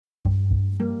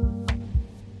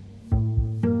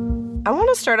I want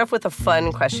to start off with a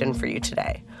fun question for you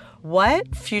today.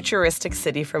 What futuristic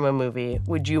city from a movie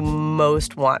would you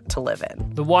most want to live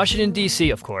in? The Washington,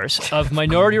 D.C., of course, of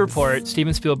Minority Report,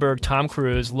 Steven Spielberg, Tom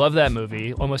Cruise. Love that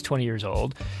movie, almost 20 years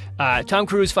old. Tom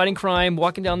Cruise fighting crime,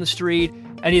 walking down the street,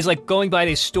 and he's like going by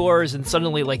these stores, and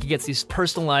suddenly like he gets these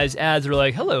personalized ads that are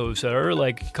like, "Hello, sir,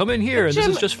 like come in here, and Jim,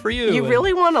 this is just for you." You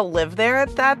really want to live there?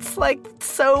 That's like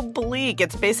so bleak.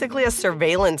 It's basically a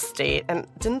surveillance state. And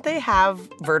didn't they have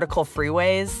vertical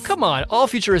freeways? Come on, all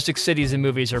futuristic cities and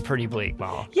movies are pretty bleak,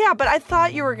 Mal. Yeah, but I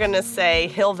thought you were going to say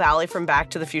Hill Valley from Back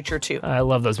to the Future too. I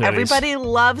love those movies. Everybody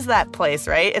loves that place,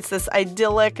 right? It's this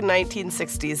idyllic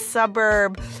 1960s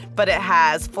suburb, but it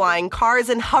has flying cars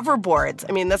and hoverboards.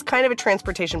 I mean, that's kind of a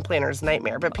transportation planner's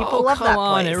nightmare, but people love that place. Come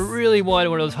on, I really wanted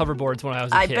one of those hoverboards when I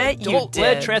was a kid. I bet you Don't did.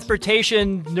 let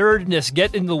transportation nerdness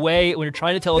get in the way when you're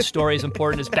trying to tell a story as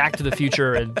important as Back to the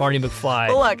Future and Barney McFly.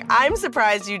 Well, look, I'm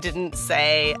surprised you didn't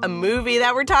say a movie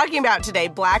that we're talking about today,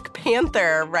 Black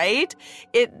Panther, right?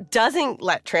 It doesn't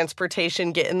let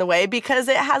transportation get in the way because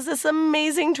it has this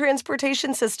amazing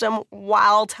transportation system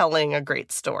while telling a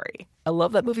great story. I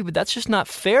love that movie, but that's just not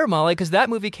fair, Molly, because that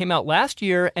movie came out last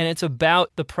year, and it's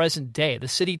about the present day. The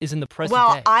city is in the present day.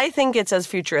 Well, I think it's as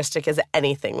futuristic as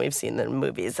anything we've seen in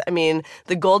movies. I mean,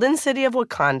 the Golden City of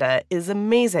Wakanda is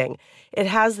amazing. It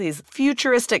has these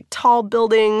futuristic tall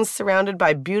buildings surrounded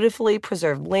by beautifully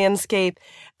preserved landscape,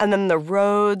 and then the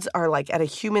roads are like at a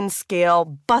human scale,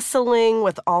 bustling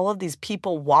with all of these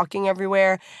people walking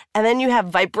everywhere. And then you have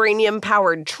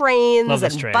vibranium-powered trains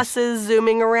and buses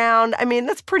zooming around. I mean,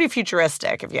 that's pretty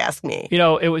futuristic, if you ask me. You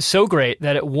know, it was so great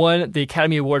that it won the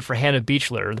Academy Award for Hannah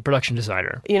Beachler, the production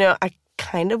designer. You know, I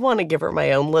kind of want to give her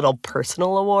my own little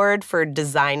personal award for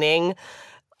designing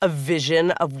a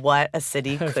vision of what a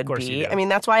city could be. I mean,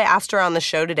 that's why I asked her on the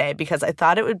show today, because I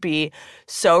thought it would be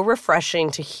so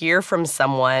refreshing to hear from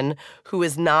someone who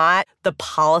is not the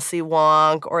policy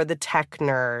wonk or the tech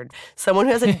nerd, someone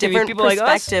who has a different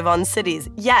perspective on cities.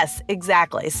 Yes,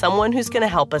 exactly. Someone who's going to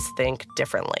help us think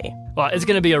differently. Well, it's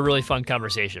going to be a really fun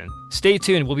conversation. Stay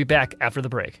tuned. We'll be back after the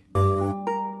break.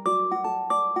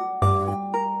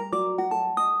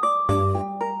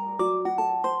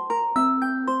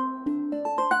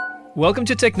 Welcome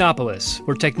to Technopolis,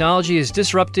 where technology is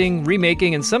disrupting,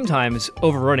 remaking, and sometimes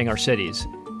overrunning our cities.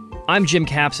 I'm Jim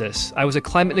Kapsis. I was a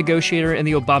climate negotiator in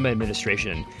the Obama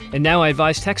administration, and now I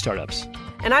advise tech startups.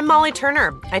 And I'm Molly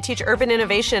Turner. I teach urban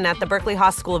innovation at the Berkeley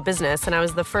Haas School of Business, and I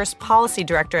was the first policy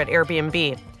director at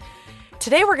Airbnb.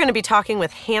 Today we're going to be talking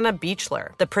with Hannah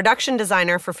Beachler, the production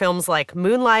designer for films like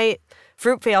Moonlight,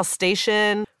 Fruitvale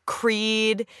Station,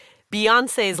 Creed,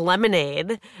 Beyonce's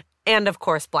Lemonade, and of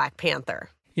course Black Panther.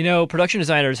 You know, production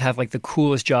designers have like the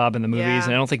coolest job in the movies,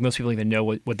 and I don't think most people even know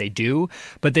what they do.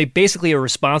 But they basically are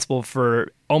responsible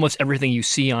for almost everything you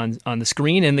see on the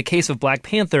screen. In the case of Black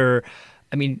Panther,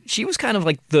 I mean, she was kind of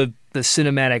like the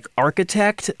cinematic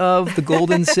architect of the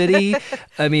Golden City.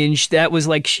 I mean, that was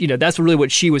like, you know, that's really what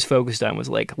she was focused on, was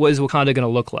like, what is Wakanda going to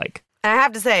look like? I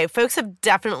have to say, folks have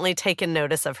definitely taken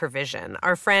notice of her vision.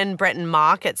 Our friend Brenton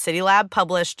Mock at CityLab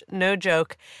published, no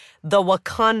joke, The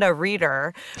Wakanda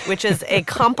Reader, which is a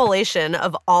compilation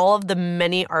of all of the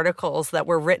many articles that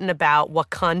were written about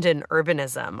Wakandan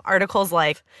urbanism. Articles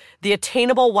like The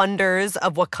Attainable Wonders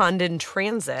of Wakandan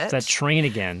Transit. It's that train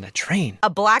again, that train.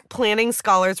 A Black planning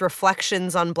scholar's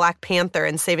reflections on Black Panther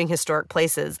and saving historic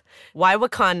places. Why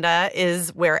Wakanda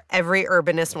is where every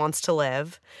urbanist wants to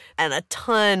live. And a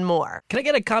ton more. Can I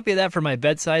get a copy of that for my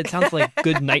bedside? Sounds like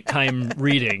good nighttime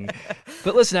reading.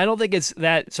 But listen, I don't think it's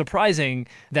that surprising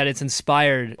that it's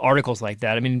inspired articles like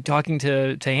that. I mean, talking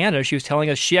to Hannah, she was telling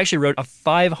us she actually wrote a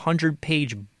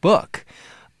 500-page book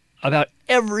about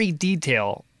every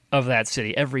detail of that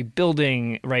city, every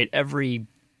building, right, every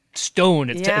stone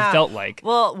it felt like.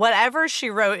 Well, whatever she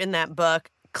wrote in that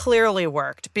book clearly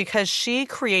worked, because she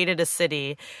created a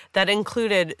city that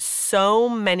included so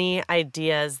many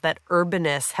ideas that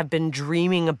urbanists have been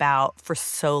dreaming about for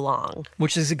so long.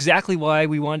 Which is exactly why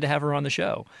we wanted to have her on the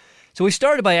show. So we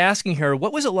started by asking her,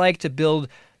 what was it like to build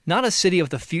not a city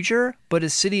of the future, but a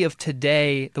city of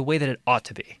today the way that it ought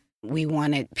to be? We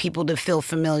wanted people to feel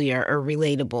familiar or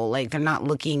relatable, like they're not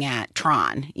looking at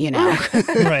Tron, you know?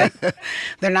 Right.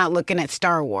 They're not looking at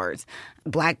Star Wars.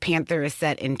 Black Panther is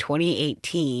set in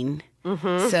 2018.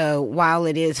 Mm-hmm. So while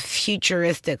it is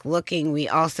futuristic looking, we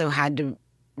also had to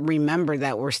remember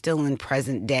that we're still in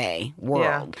present day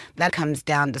world. Yeah. That comes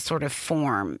down to sort of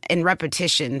form and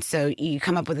repetition. So you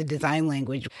come up with a design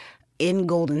language. in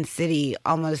Golden City,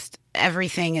 almost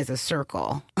everything is a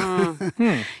circle.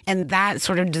 And that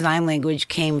sort of design language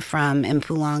came from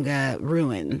Mpumalanga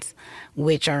ruins,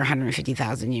 which are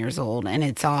 150,000 years old. And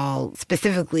it's all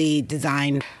specifically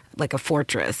designed like a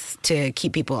fortress to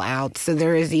keep people out. So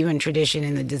there is even tradition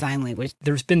in the design language.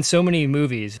 There's been so many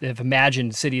movies that have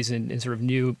imagined cities in sort of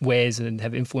new ways and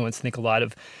have influenced, I think, a lot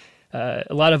of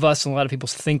us and a lot of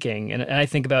people's thinking. And I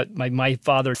think about my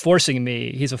father forcing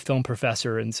me, he's a film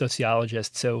professor and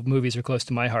sociologist, so movies are close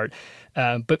to my heart,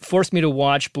 but forced me to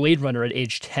watch Blade Runner at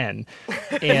age 10.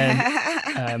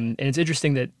 And it's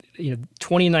interesting that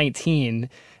 2019,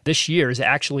 this year, is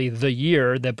actually the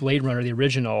year that Blade Runner, the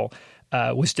original,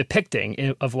 was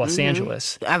depicting of Los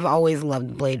Angeles. I've always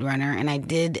loved Blade Runner, and I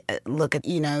did look at,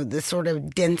 the sort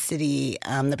of density.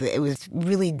 It was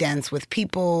really dense with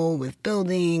people, with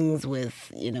buildings,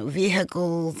 with,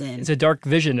 vehicles. And it's a dark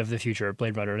vision of the future of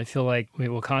Blade Runner, and I feel like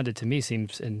Wakanda, to me,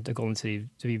 seems in the Golden City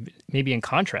to be maybe in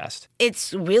contrast.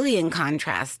 It's really in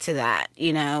contrast to that,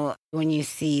 when you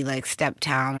see like Step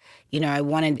Town, I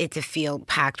wanted it to feel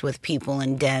packed with people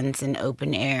and dense and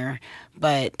open air,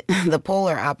 but the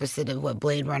polar opposite of what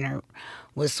Blade Runner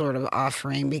was sort of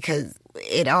offering, because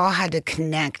it all had to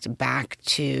connect back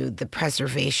to the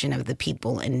preservation of the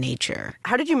people and nature.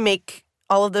 How did you make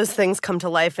all of those things come to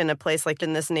life in a place like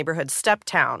in this neighborhood, Step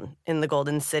Town in the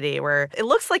Golden City, where it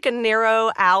looks like a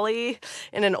narrow alley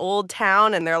in an old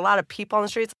town and there are a lot of people on the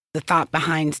streets? The thought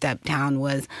behind Step Town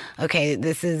was, okay,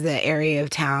 this is the area of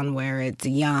town where it's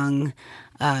young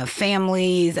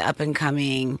families, up and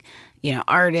coming,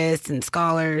 artists and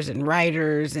scholars and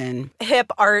writers and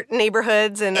hip art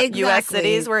neighborhoods in U.S.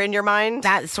 cities were in your mind?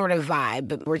 That sort of vibe.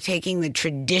 But we're taking the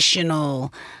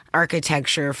traditional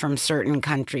architecture from certain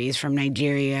countries, from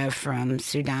Nigeria, from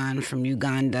Sudan, from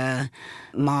Uganda,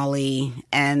 Mali,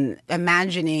 and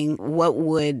imagining what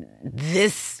would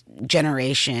this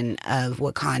generation of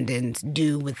Wakandans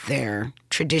do with their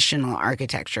traditional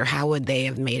architecture? How would they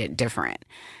have made it different?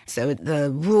 So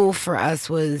the rule for us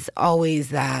was always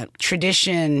that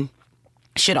tradition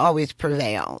should always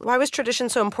prevail. Why was tradition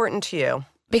so important to you?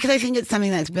 Because I think it's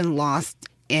something that's been lost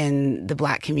in the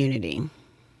Black community.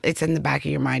 It's in the back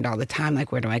of your mind all the time,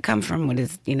 like, where do I come from? What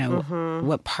is,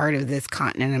 what part of this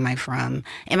continent am I from?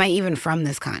 Am I even from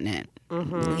this continent?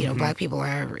 Black people are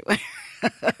everywhere.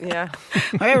 Yeah.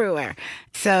 We're everywhere.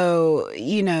 So,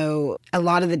 a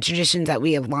lot of the traditions that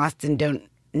we have lost and don't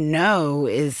know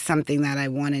is something that I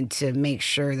wanted to make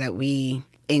sure that we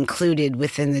included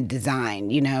within the design.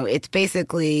 It's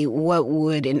basically, what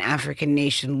would an African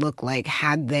nation look like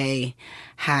had they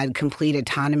had complete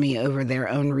autonomy over their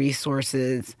own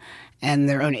resources and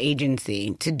their own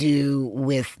agency to do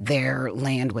with their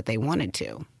land what they wanted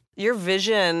to. Your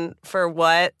vision for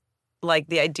what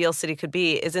the ideal city could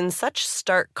be is in such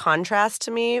stark contrast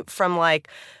to me from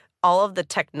all of the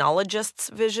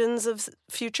technologists' visions of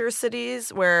future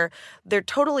cities, where they're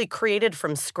totally created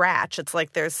from scratch. It's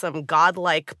like there's some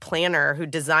godlike planner who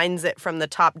designs it from the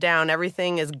top down.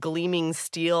 Everything is gleaming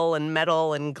steel and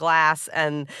metal and glass,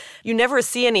 and you never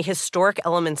see any historic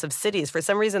elements of cities. For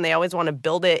some reason, they always want to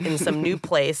build it in some new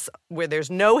place where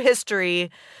there's no history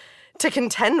to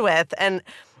contend with. And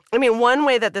I mean, one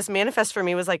way that this manifests for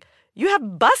me was you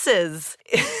have buses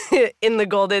in the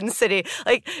Golden City.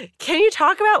 Can you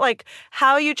talk about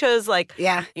how you chose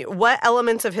what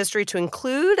elements of history to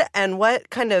include and what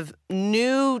kind of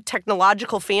new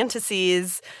technological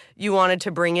fantasies you wanted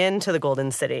to bring into the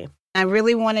Golden City? I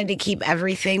really wanted to keep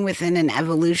everything within an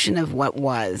evolution of what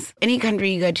was. Any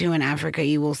country you go to in Africa,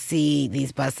 you will see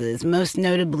these buses, most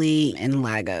notably in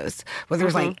Lagos, where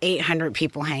there's 800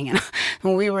 people hanging.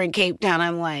 When we were in Cape Town,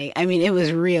 it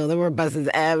was real. There were buses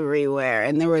everywhere,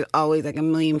 and there was always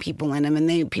 1 million people in them,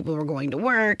 and people were going to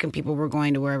work, and people were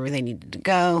going to wherever they needed to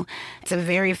go. It's a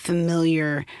very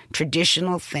familiar,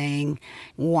 traditional thing.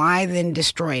 Why then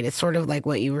destroy it? It's sort of like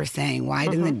what you were saying. Why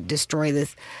didn't it destroy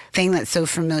this thing that's so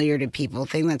familiar to people,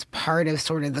 thing that's part of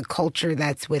sort of the culture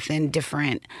that's within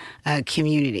different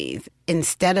communities?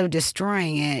 Instead of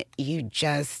destroying it, you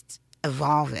just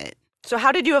evolve it. So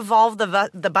how did you evolve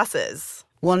the buses?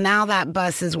 Well, now that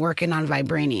bus is working on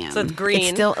vibranium. So it's green. It's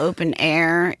still open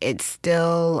air. It's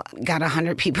still got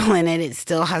 100 people in it. It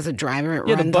still has a driver.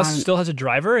 The bus still has a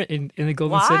driver in the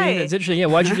Golden City. That's interesting. Yeah,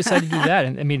 why'd you decide to do that?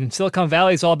 And I mean, Silicon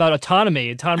Valley is all about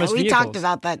autonomy, autonomous vehicles. We talked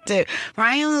about that too.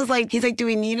 Ryan was he's like, do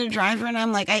we need a driver? And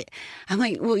I'm like,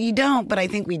 well, you don't, but I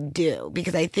think we do,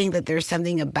 because I think that there's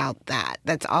something about that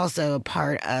that's also a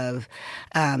part of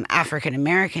African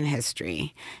American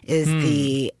history is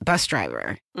the bus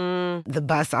driver. The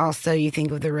bus also, you think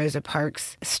of the Rosa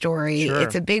Parks story. Sure.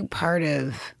 It's a big part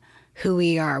of who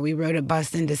we are. We rode a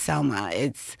bus into Selma.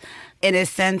 It's, in a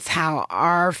sense, how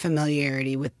our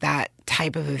familiarity with that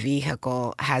type of a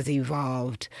vehicle has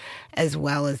evolved, as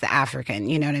well as the African.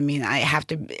 You know what I mean?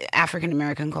 African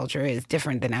American culture is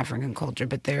different than African culture,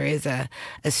 but there is a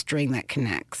string that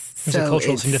connects. There's a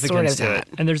cultural significance to it.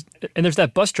 And there's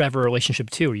that bus driver relationship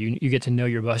too, where you get to know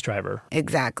your bus driver.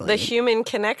 Exactly. The human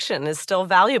connection is still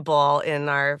valuable in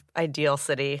our ideal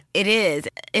city. It is.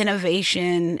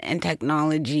 Innovation and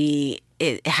technology,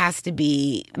 it has to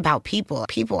be about people.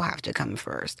 People have to come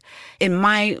first. In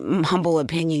my humble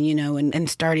opinion, you know, and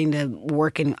starting to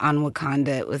work on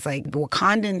Wakanda, it was like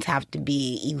Wakandans have to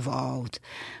be evolved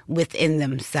within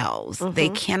themselves. Mm-hmm. They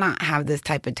cannot have this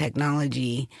type of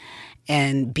technology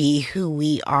and be who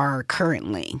we are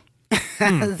currently.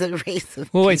 As a race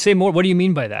of Well, wait, say more. What do you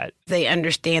mean by that? They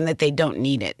understand that they don't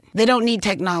need it. They don't need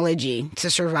technology to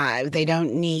survive. They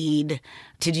don't need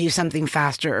to do something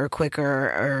faster or quicker,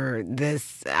 or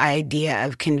this idea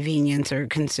of convenience or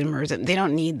consumerism. They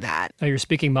don't need that. Oh, you're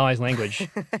speaking Molly's language.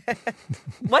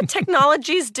 What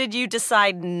technologies did you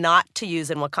decide not to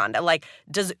use in Wakanda? Like,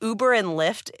 does Uber and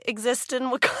Lyft exist in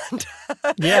Wakanda?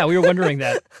 Yeah, we were wondering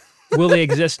that. Will they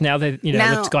exist now that,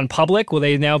 it's gone public? Will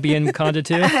they now be in Wakanda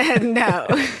too? No.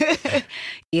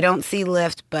 You don't see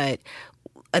Lyft, but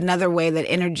another way that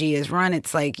energy is run,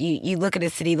 it's like you look at a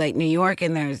city like New York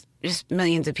and there's just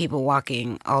millions of people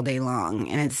walking all day long,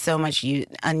 and it's so much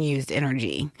unused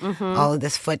energy, all of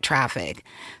this foot traffic.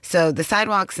 So the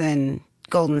sidewalks in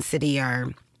Golden City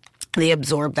they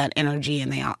absorb that energy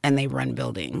and they run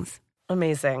buildings.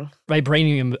 Amazing.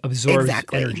 Vibranium absorbs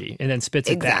energy and then spits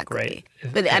it back, right?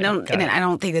 But I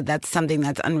don't think that that's something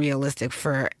that's unrealistic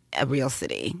for a real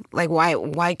city. Like,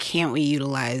 why can't we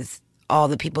utilize all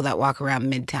the people that walk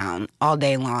around Midtown all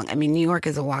day long? I mean, New York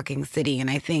is a walking city, and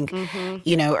I think,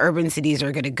 urban cities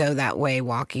are going to go that way,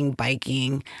 walking,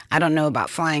 biking. I don't know about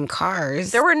flying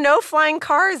cars. There were no flying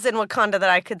cars in Wakanda that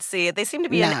I could see. They seem to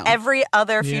be in every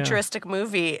other futuristic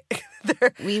movie.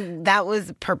 That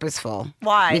was purposeful.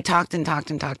 Why? We talked about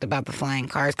the flying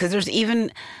cars, because there's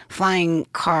even flying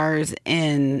cars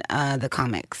in the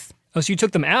comics. Oh, so you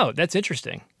took them out. That's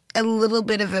interesting. A little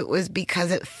bit of it was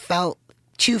because it felt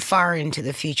too far into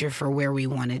the future for where we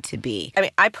wanted to be. I mean,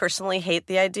 I personally hate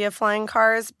the idea of flying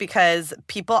cars because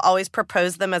people always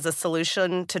propose them as a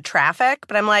solution to traffic.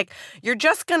 But I'm like, you're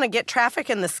just going to get traffic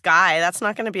in the sky. That's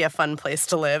not going to be a fun place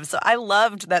to live. So I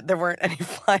loved that there weren't any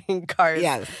flying cars.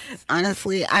 Yes.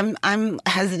 Honestly, I'm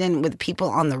hesitant with people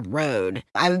on the road.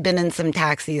 I've been in some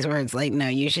taxis where it's like, no,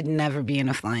 you should never be in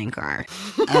a flying car.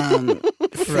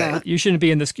 Right. You shouldn't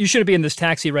be in this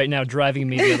taxi right now driving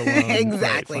me the other way.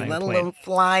 Exactly. Let alone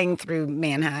flying through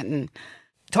Manhattan.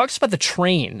 Talk to us about the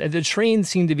train. The train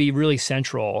seemed to be really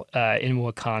central in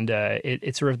Wakanda.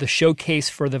 It's sort of the showcase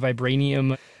for the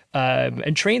vibranium.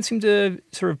 And trains seem to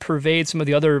sort of pervade some of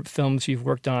the other films you've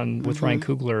worked on with Ryan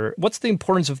Coogler. What's the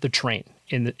importance of the train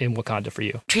in Wakanda for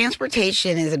you?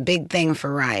 Transportation is a big thing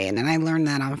for Ryan, and I learned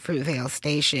that on Fruitvale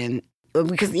Station.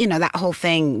 Because, that whole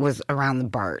thing was around the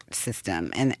BART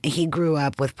system. And he grew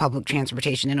up with public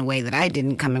transportation in a way that I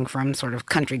didn't, coming from sort of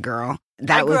country girl.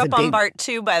 I grew up on BART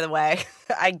too, by the way.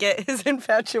 I get his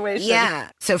infatuation. Yeah.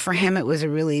 So for him, it was a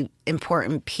really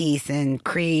important piece. And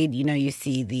Creed, you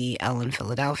see the L in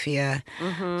Philadelphia.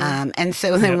 And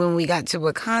so then when we got to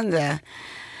Wakanda,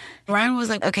 Ryan was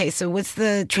like, okay, so what's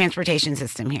the transportation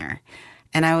system here?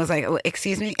 And I was like, oh,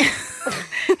 excuse me?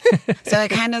 So I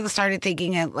kind of started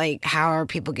thinking of like, how are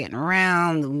people getting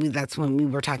around? That's when we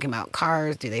were talking about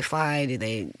cars. Do they fly? Do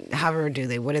they hover?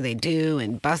 What do they do?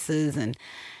 And buses. And,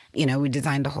 we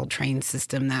designed a whole train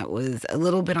system that was a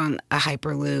little bit on a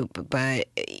Hyperloop, but,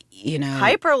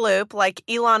 Hyperloop? Like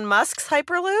Elon Musk's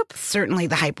Hyperloop? Certainly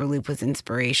the Hyperloop was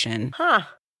inspiration. Huh.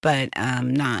 But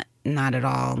not at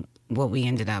all what we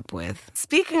ended up with.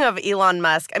 Speaking of Elon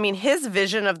Musk, I mean, his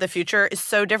vision of the future is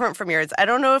so different from yours. I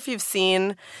don't know if you've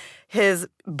seen his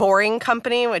Boring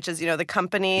Company, which is, the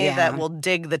company that will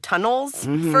dig the tunnels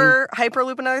for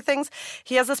Hyperloop and other things.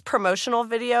 He has this promotional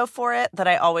video for it that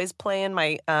I always play in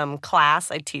my class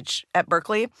I teach at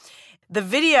Berkeley. The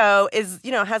video is,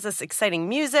 has this exciting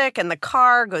music, and the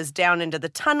car goes down into the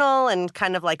tunnel and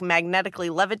kind of like magnetically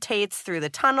levitates through the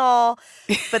tunnel.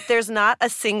 But there's not a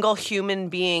single human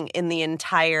being in the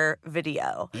entire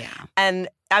video. Yeah. And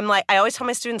I'm like, I always tell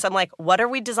my students, I'm like, what are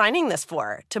we designing this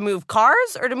for? To move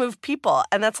cars or to move people?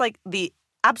 And that's like the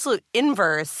absolute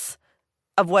inverse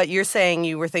of what you're saying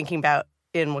you were thinking about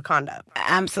in Wakanda.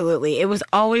 Absolutely. It was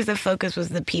always the focus was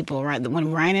the people, right?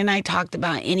 When Ryan and I talked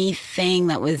about anything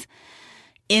that was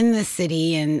in the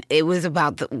city, and it was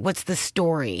about what's the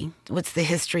story? What's the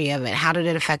history of it? How did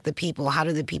it affect the people? How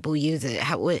do the people use it?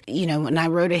 And I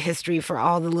wrote a history for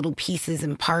all the little pieces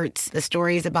and parts, the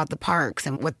stories about the parks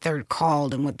and what they're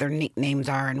called and what their nicknames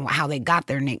are and how they got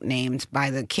their nicknames by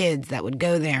the kids that would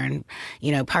go there and,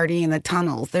 party in the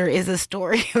tunnels. There is a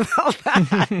story about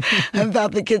that,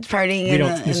 about the kids partying we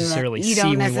don't necessarily see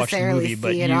when we watch the movie,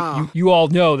 but you all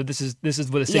know that this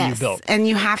is what the city you built. And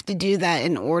you have to do that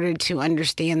in order to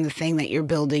understand the thing that you're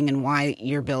building and why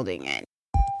you're building it.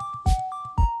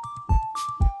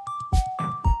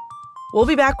 We'll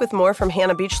be back with more from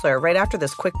Hannah Beachler right after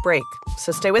this quick break,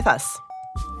 so stay with us.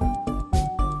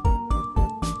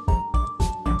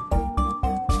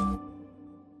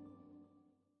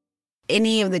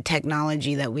 Any of the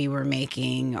technology that we were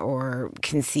making or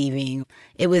conceiving,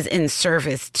 it was in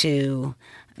service to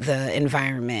the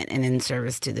environment and in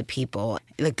service to the people.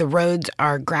 Like the roads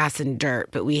are grass and dirt,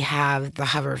 but we have the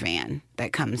hover van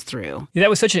that comes through. Yeah, that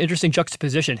was such an interesting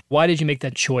juxtaposition. Why did you make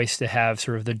that choice to have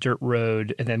sort of the dirt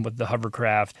road and then with the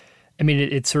hovercraft? I mean,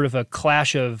 it's sort of a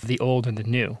clash of the old and the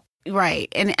new. Right.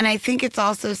 And I think it's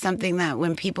also something that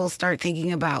when people start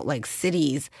thinking about like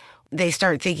cities, they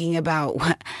start thinking about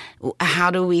how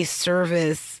do we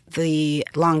service the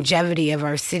longevity of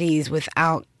our cities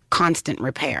without constant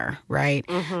repair, right?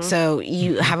 Mm-hmm. So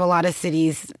you have a lot of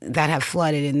cities that have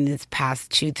flooded in this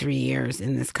past 2-3 years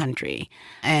in this country,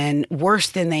 and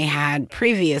worse than they had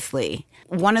previously.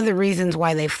 One of the reasons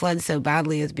why they flood so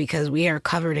badly is because we are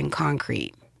covered in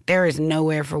concrete. There is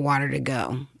nowhere for water to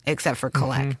go except for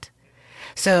collect. Mm-hmm.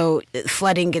 So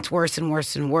flooding gets worse and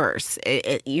worse and worse.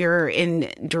 You're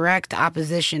in direct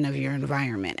opposition of your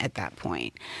environment at that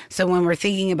point. So when we're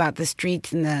thinking about the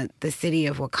streets in the city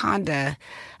of Wakanda,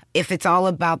 if it's all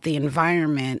about the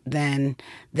environment, then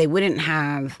they wouldn't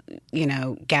have,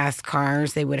 gas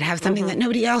cars. They would have something that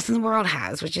nobody else in the world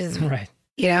has, which is, right.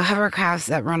 Hovercrafts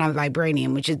that run on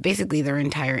vibranium, which is basically their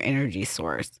entire energy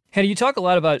source. Hannah, you talk a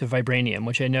lot about the vibranium,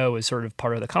 which I know is sort of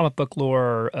part of the comic book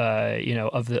lore,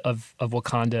 of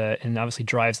Wakanda, and obviously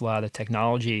drives a lot of the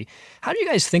technology. How do you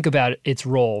guys think about its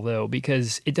role, though?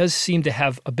 Because it does seem to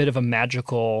have a bit of a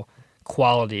magical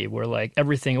quality where, like,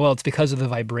 everything, well, it's because of the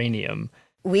vibranium.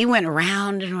 We went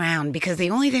round and round because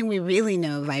the only thing we really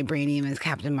know of vibranium is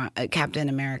Captain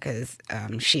America's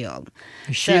shield.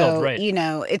 Shield, right.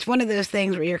 It's one of those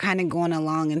things where you're kind of going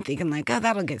along and thinking like, oh,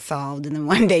 that'll get solved. And then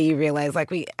one day you realize like,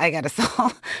 we got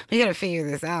to figure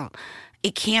this out.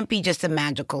 It can't be just a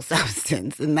magical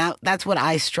substance. And that's what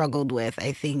I struggled with,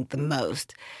 I think, the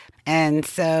most. And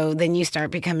so then you start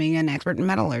becoming an expert in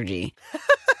metallurgy.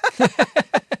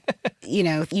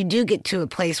 You do get to a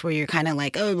place where you're kind of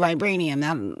like, oh, vibranium,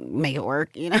 that'll make it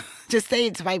work, just say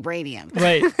it's vibranium.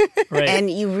 Right. And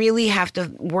you really have to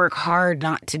work hard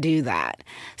not to do that.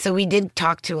 So we did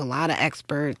talk to a lot of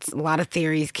experts. A lot of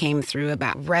theories came through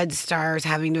about red stars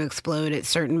having to explode at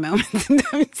certain moments in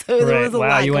time. So there was a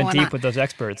lot you went going deep on. with those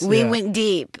experts. We went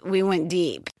deep.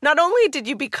 Not only did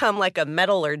you become like a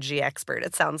metallurgy expert,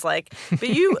 it sounds like, but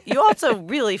you also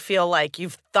really feel like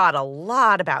you've thought a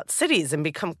lot about cities and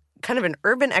become kind of an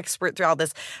urban expert through all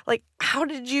this. Like, how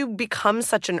did you become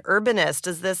such an urbanist?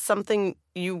 Is this something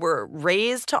you were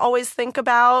raised to always think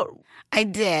about? I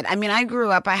did. I mean, I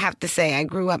grew up,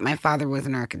 my father was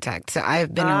an architect, so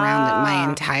I've been around it my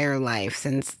entire life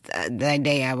since the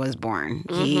day I was born.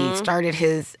 Mm-hmm. He started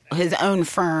his own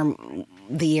firm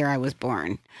the year I was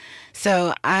born.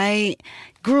 So I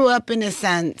grew up in a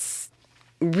sense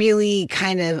really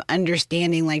kind of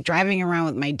understanding, like driving around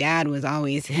with my dad was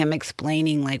always him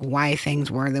explaining like why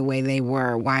things were the way they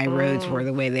were, why roads were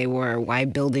the way they were, why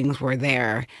buildings were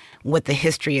there, what the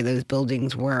history of those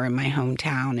buildings were in my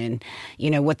hometown, and,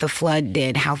 what the flood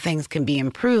did, how things can be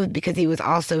improved, because he was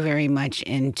also very much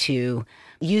into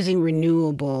using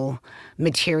renewable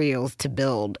materials to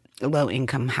build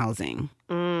low-income housing.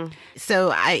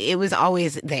 So it was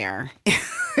always there.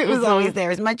 It was always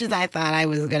there. As much as I thought I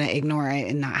was going to ignore it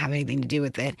and not have anything to do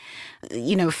with it,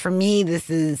 for me,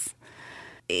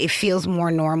 it feels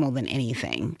more normal than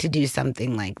anything to do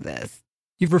something like this.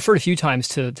 You've referred a few times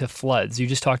to floods. You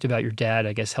just talked about your dad,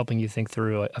 I guess, helping you think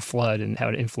through a flood and how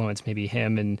it influenced maybe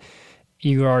him. And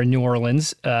you are in New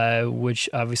Orleans, which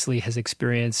obviously has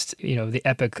experienced, the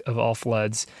epic of all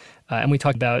floods. And we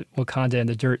talked about Wakanda and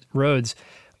the dirt roads.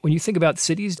 When you think about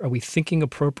cities, are we thinking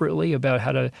appropriately about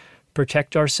how to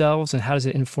protect ourselves, and how does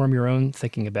it inform your own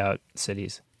thinking about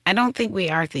cities? I don't think we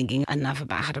are thinking enough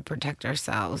about how to protect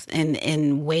ourselves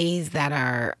in ways that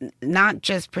are not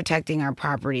just protecting our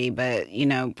property, but,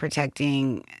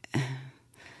 protecting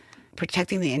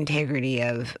protecting the integrity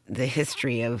of the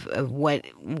history of what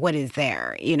is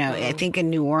there. You know, I think in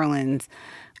New Orleans,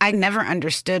 I never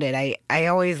understood it. I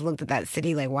always looked at that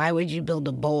city like, why would you build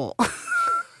a bowl?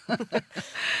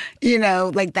 You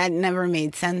know, like that never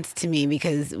made sense to me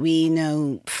because we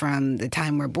know from the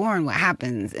time we're born what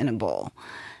happens in a bowl.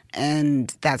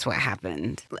 And that's what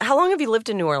happened. How long have you lived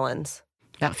in New Orleans?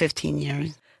 About 15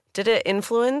 years. Did it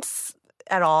influence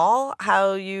at all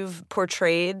how you've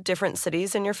portrayed different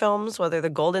cities in your films, whether the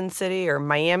Golden City or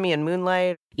Miami and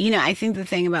Moonlight? You know, I think the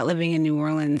thing about living in New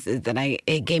Orleans is that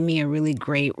it gave me a really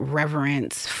great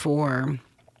reverence for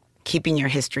keeping your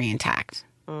history intact.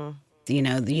 You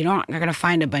know, you're going to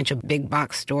find a bunch of big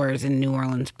box stores in New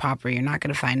Orleans proper. You're not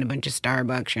going to find a bunch of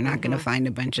Starbucks. You're not going to find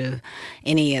a bunch of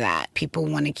any of that. People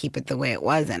want to keep it the way it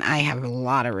was, and I have a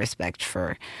lot of respect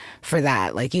for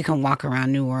that. Like, you can walk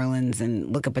around New Orleans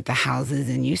and look up at the houses,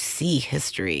 and you see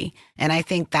history. And I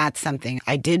think that's something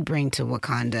I did bring to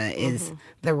Wakanda is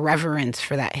the reverence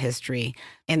for that history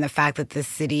and the fact that the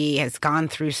city has gone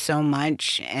through so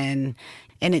much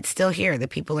and it's still here. The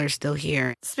people are still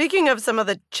here. Speaking of some of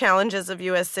the challenges of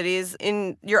U.S. cities,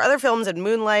 in your other films, in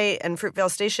Moonlight and Fruitvale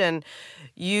Station,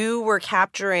 you were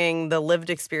capturing the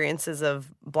lived experiences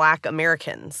of Black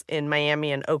Americans in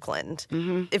Miami and Oakland.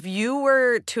 If you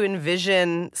were to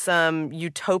envision some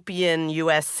utopian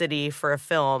U.S. city for a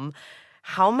film,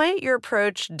 how might your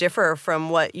approach differ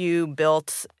from what you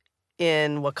built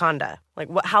in Wakanda? Like,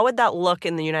 how would that look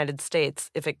in the United States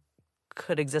if it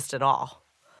could exist at all?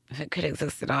 If it could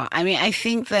exist at all. I mean, I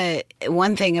think that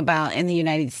one thing about in the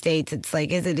United States, it's like,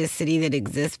 is it a city that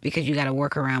exists because you got to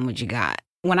work around what you got?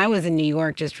 When I was in New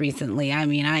York just recently, I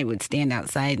mean, I would stand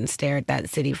outside and stare at that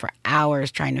city for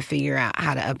hours trying to figure out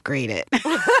how to upgrade it.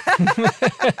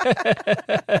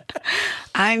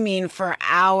 I mean, for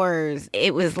hours,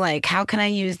 it was like, how can I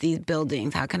use these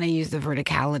buildings? How can I use the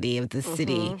verticality of the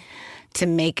city to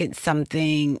make it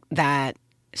something that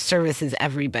services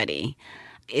everybody?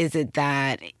 Is it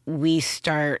that we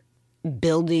start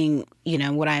building, you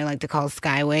know, what I like to call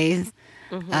skyways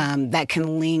that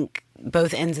can link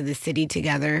both ends of the city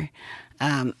together,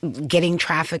 getting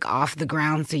traffic off the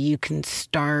ground so you can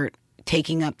start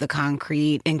taking up the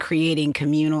concrete and creating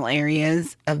communal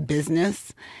areas of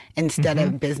business instead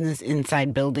of business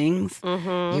inside buildings.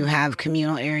 You have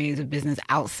communal areas of business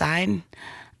outside.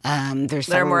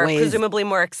 They're more ways, presumably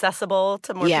more accessible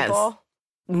to more people.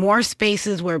 More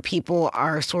spaces where people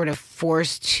are sort of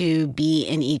forced to be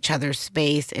in each other's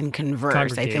space and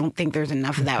converse. I don't think there's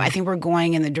enough of that. I think we're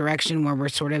going in the direction where we're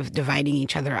sort of dividing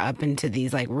each other up into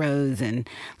these like rows and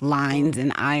lines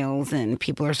and aisles, and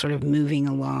people are sort of moving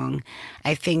along.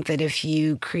 I think that if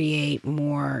you create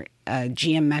more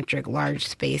geometric large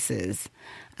spaces,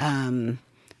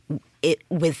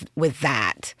 with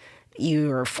that,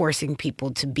 you're forcing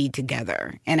people to be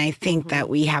together. And I think that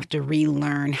we have to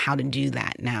relearn how to do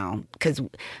that now because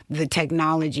the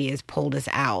technology has pulled us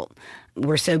out.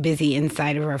 We're so busy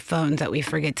inside of our phones that we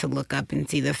forget to look up and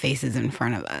see the faces in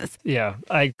front of us. Yeah,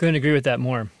 I couldn't agree with that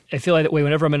more. I feel like that way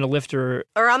whenever I'm in a lift or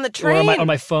on the train or on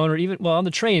my phone or even on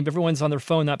the train, everyone's on their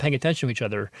phone not paying attention to each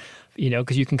other, you know,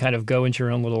 because you can kind of go into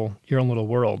your own little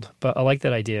world. But I like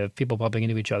that idea of people bumping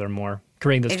into each other more,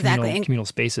 creating those communal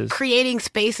spaces. Creating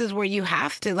spaces where you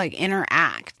have to like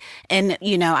interact. And,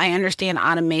 you know, I understand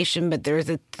automation, but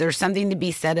there's something to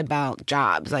be said about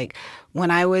jobs. Like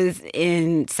when I was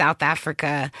in South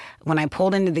Africa, when I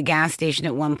pulled into the gas station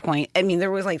at one point, I mean,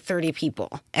 there was like 30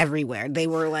 people everywhere. They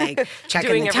were like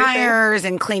checking the tires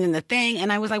and cleaning the thing.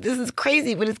 And I was like, this is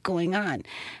crazy. What is going on?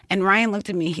 And Ryan looked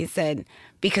at me. He said,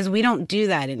 because we don't do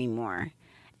that anymore.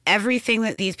 Everything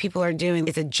that these people are doing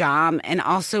is a job, and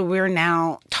also we're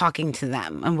now talking to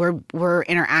them and we're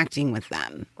interacting with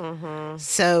them.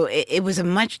 So it was a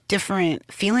much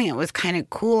different feeling. It was kind of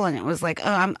cool, and it was like,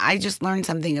 oh, I just learned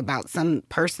something about some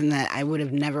person that I would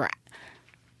have never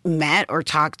met or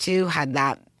talked to had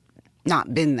that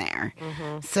not been there.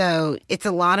 So it's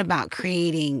a lot about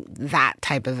creating that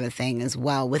type of a thing as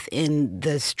well within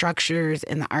the structures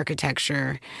and the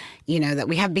architecture, you know, that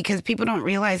we have, because people don't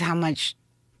realize how much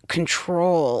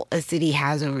control a city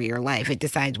has over your life. It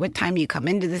decides what time you come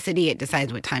into the city. It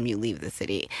decides what time you leave the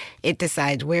city. It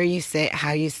decides where you sit,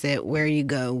 how you sit, where you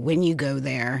go, when you go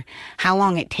there, how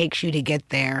long it takes you to get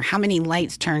there, how many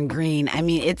lights turn green. I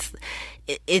mean,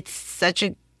 it's such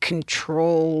a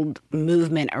controlled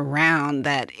movement around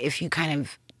that if you kind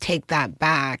of take that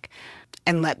back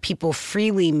and let people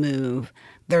freely move,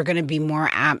 they're going to be more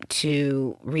apt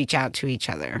to reach out to each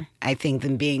other, I think,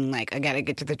 than being like, I got to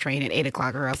get to the train at 8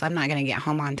 o'clock or else I'm not going to get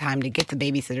home on time to get the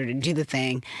babysitter to do the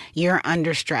thing. You're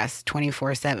under stress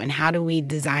 24/7. How do we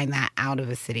design that out of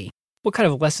a city? What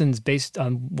kind of lessons, based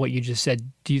on what you just said,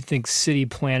 do you think city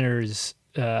planners,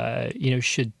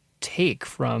 should take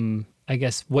from, I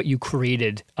guess, what you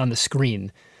created on the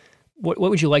screen? What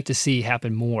would you like to see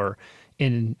happen more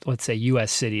in, let's say,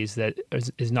 U.S. cities that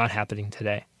is not happening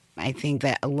today? I think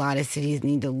that a lot of cities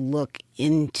need to look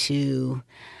into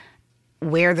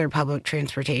where their public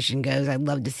transportation goes. I'd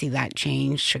love to see that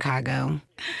change. Chicago.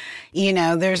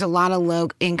 There's a lot of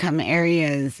low-income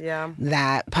areas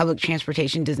that public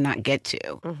transportation does not get to.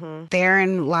 Mm-hmm.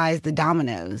 Therein lies the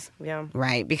dominoes,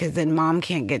 right? Because then mom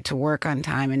can't get to work on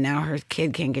time, and now her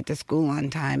kid can't get to school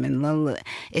on time, and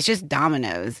it's just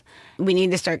dominoes. We need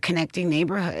to start connecting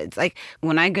neighborhoods. Like,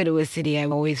 when I go to a city, I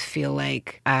always feel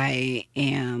like I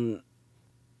am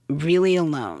really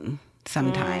alone.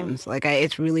 Sometimes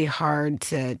it's really hard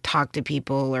to talk to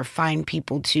people or find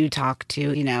people to talk to,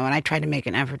 and I try to make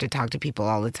an effort to talk to people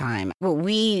all the time. What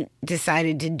we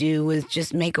decided to do was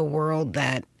just make a world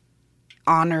that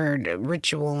honored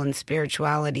ritual and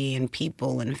spirituality and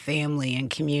people and family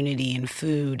and community and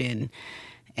food and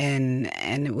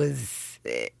it was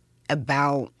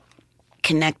about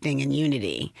connecting and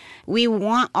unity. We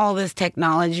want all this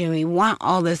technology and we want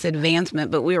all this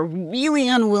advancement, but we're really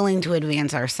unwilling to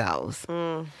advance ourselves.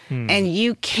 And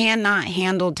you cannot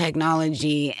handle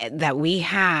technology that we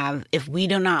have if we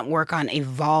do not work on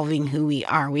evolving who we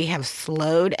are. We have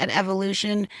slowed at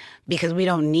evolution because we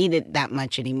don't need it that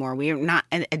much anymore. We are not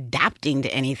adapting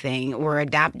to anything. We're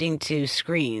adapting to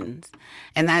screens.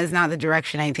 And that is not the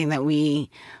direction I think that we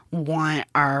want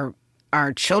our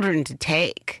children to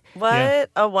take. What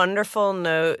a wonderful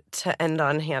note to end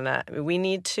on, Hannah. We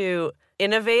need to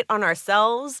innovate on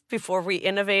ourselves before we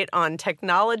innovate on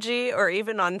technology or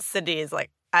even on cities. Like,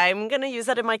 I'm going to use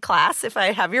that in my class if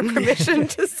I have your permission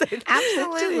to say that.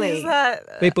 Absolutely. To use that.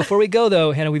 Wait, before we go,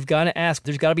 though, Hannah, we've got to ask,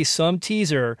 there's got to be some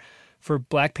teaser for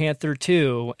Black Panther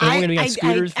 2. And we're going to be on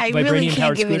scooters, I really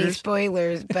can't give scooters. Any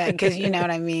spoilers, but because you know what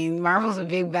I mean. Marvel's a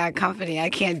big, bad company. I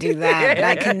can't do that. But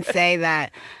I can say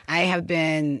that I have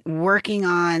been working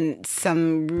on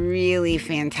some really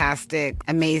fantastic,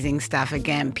 amazing stuff.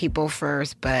 Again, people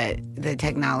first, but the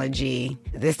technology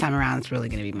this time around is really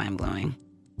going to be mind-blowing.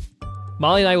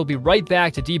 Molly and I will be right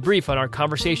back to debrief on our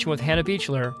conversation with Hannah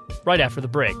Beachler right after the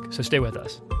break, so stay with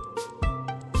us.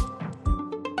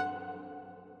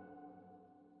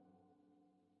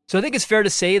 So I think it's fair to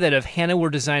say that if Hannah were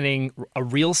designing a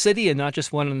real city and not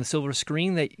just one on the silver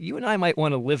screen, that you and I might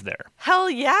want to live there. Hell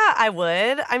yeah, I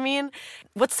would. I mean,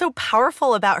 what's so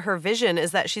powerful about her vision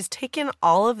is that she's taken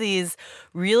all of these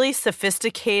really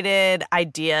sophisticated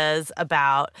ideas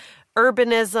about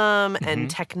urbanism and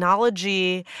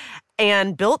technology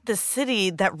and built this city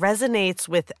that resonates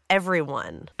with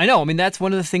everyone. I know. I mean, that's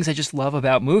one of the things I just love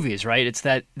about movies, right? It's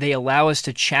that they allow us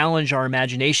to challenge our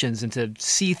imaginations and to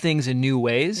see things in new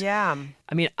ways. Yeah.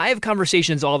 I mean, I have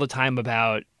conversations all the time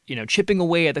about, chipping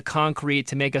away at the concrete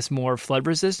to make us more flood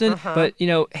resistant. But,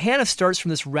 Hannah starts from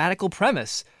this radical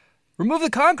premise. Remove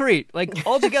the concrete, like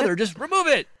altogether, just remove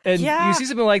it. And you see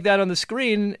something like that on the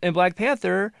screen in Black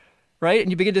Panther, right?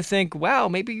 And you begin to think, wow,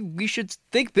 maybe we should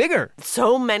think bigger.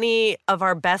 So many of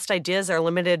our best ideas are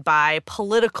limited by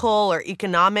political or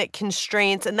economic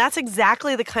constraints. And that's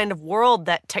exactly the kind of world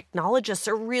that technologists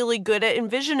are really good at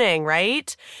envisioning,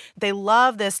 right? They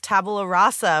love this tabula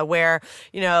rasa where,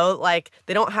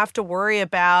 they don't have to worry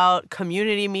about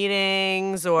community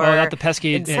meetings or not the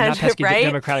pesky right?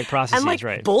 democratic processes, and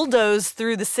right? Bulldoze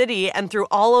through the city and through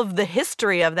all of the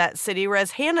history of that city.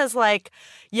 Whereas Hannah's like,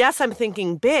 yes, I'm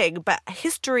thinking big, but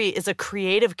history is a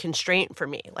creative constraint for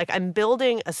me. Like, I'm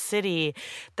building a city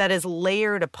that is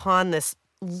layered upon this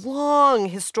long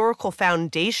historical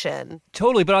foundation.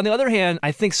 Totally. But on the other hand,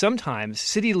 I think sometimes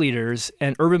city leaders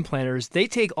and urban planners, they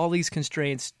take all these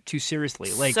constraints too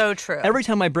seriously. Like, so true. Every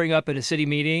time I bring up at a city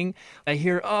meeting, I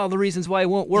hear, the reasons why it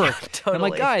won't work. Yeah, totally. And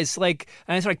I'm like, guys, and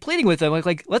I start pleading with them,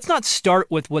 like, let's not start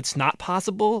with what's not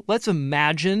possible. Let's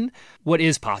imagine what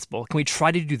is possible. Can we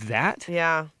try to do that?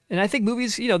 Yeah. And I think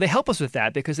movies, they help us with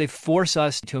that because they force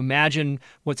us to imagine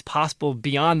what's possible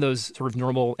beyond those sort of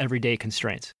normal everyday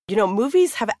constraints.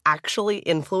 Movies have actually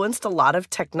influenced a lot of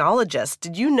technologists.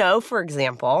 Did you know, for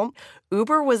example,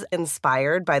 Uber was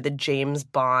inspired by the James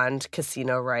Bond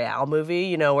Casino Royale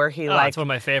movie, where he it's one of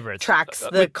my favorites. Tracks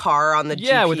the car on the GPS.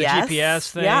 Yeah, with the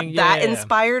GPS thing. Yeah, that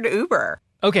inspired Uber.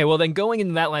 Okay, well then going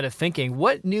into that line of thinking,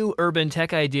 what new urban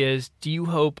tech ideas do you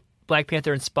hope Black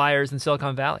Panther inspires in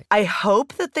Silicon Valley? I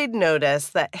hope that they'd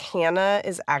notice that Hannah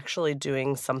is actually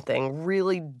doing something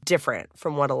really different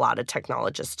from what a lot of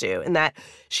technologists do, and that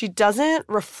she doesn't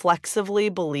reflexively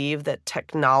believe that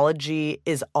technology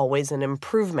is always an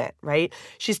improvement, right?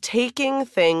 She's taking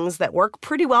things that work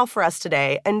pretty well for us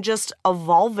today and just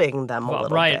evolving them a little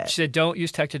bit. Right. She said, don't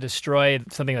use tech to destroy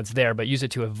something that's there, but use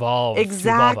it to evolve.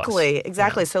 Exactly.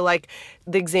 Yeah. So like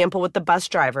the example with the bus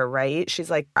driver, right? She's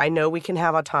like, I know we can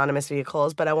have autonomous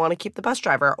vehicles, but I want to keep the bus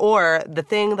driver. Or the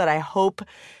thing that I hope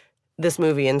this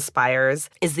movie inspires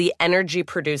is the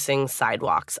energy-producing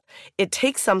sidewalks. It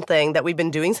takes something that we've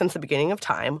been doing since the beginning of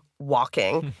time,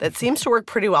 walking, that seems to work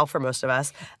pretty well for most of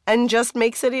us, and just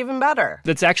makes it even better.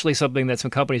 That's actually something that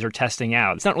some companies are testing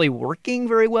out. It's not really working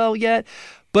very well yet,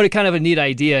 but it's kind of a neat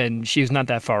idea, and she's not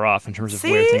that far off in terms of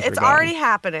where things are going. See, it's already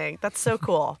happening. That's so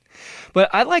cool. But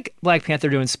I'd like Black Panther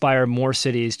to inspire more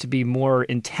cities to be more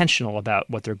intentional about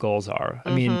what their goals are.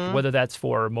 I mean, whether that's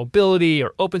for mobility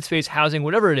or open space housing,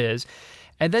 whatever it is,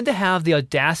 and then to have the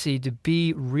audacity to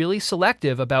be really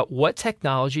selective about what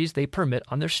technologies they permit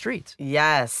on their streets.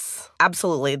 Yes,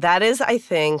 absolutely. That is, I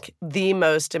think, the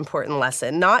most important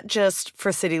lesson, not just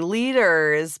for city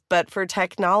leaders, but for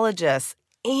technologists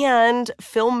and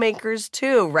filmmakers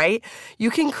too, right? You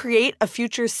can create a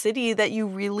future city that you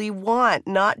really want,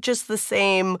 not just the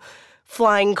same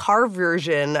flying car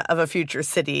version of a future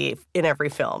city in every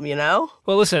film, you know?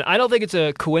 Well, listen, I don't think it's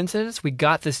a coincidence we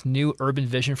got this new urban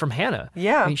vision from Hannah.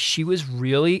 Yeah. I mean, she was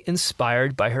really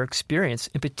inspired by her experience,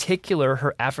 in particular,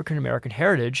 her African-American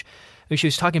heritage. I mean, she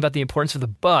was talking about the importance of the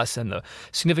bus and the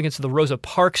significance of the Rosa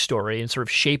Parks story and sort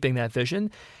of shaping that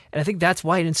vision. And I think that's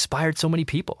why it inspired so many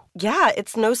people. Yeah,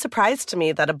 it's no surprise to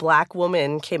me that a Black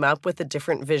woman came up with a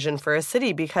different vision for a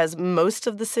city, because most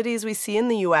of the cities we see in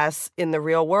the U.S. in the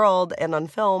real world and on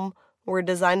film were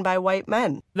designed by white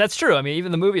men. That's true. I mean,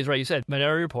 even the movies, right? You said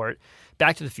Minority Report,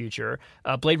 Back to the Future,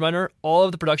 Blade Runner, all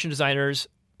of the production designers,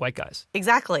 white guys.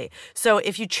 Exactly. So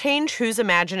if you change who's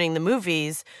imagining the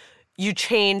movies, you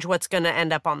change what's going to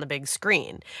end up on the big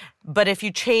screen. But if you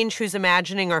change who's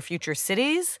imagining our future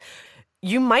cities,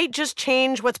 you might just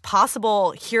change what's possible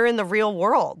here in the real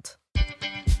world.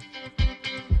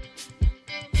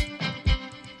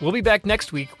 We'll be back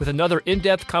next week with another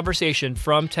in-depth conversation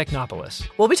from Technopolis.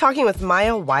 We'll be talking with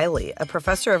Maya Wiley, a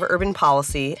professor of urban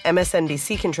policy,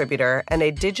 MSNBC contributor, and a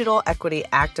digital equity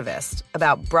activist,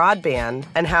 about broadband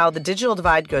and how the digital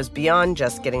divide goes beyond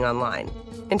just getting online.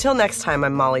 Until next time,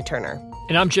 I'm Molly Turner.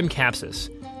 And I'm Jim Kapsis.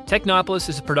 Technopolis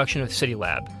is a production of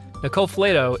CityLab. Nicole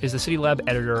Flato is the CityLab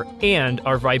editor and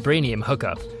our Vibranium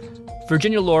hookup.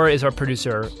 Virginia Laura is our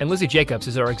producer, and Lizzie Jacobs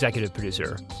is our executive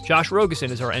producer. Josh Rogeson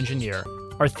is our engineer.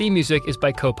 Our theme music is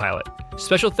by Copilot.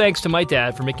 Special thanks to my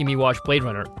dad for making me watch Blade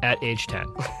Runner at age 10.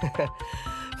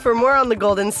 For more on the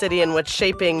Golden City and what's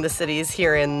shaping the cities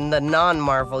here in the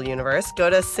non-Marvel universe, go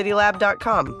to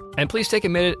citylab.com. And please take a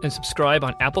minute and subscribe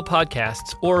on Apple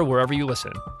Podcasts or wherever you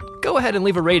listen. Go ahead and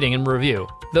leave a rating and review.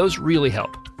 Those really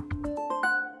help.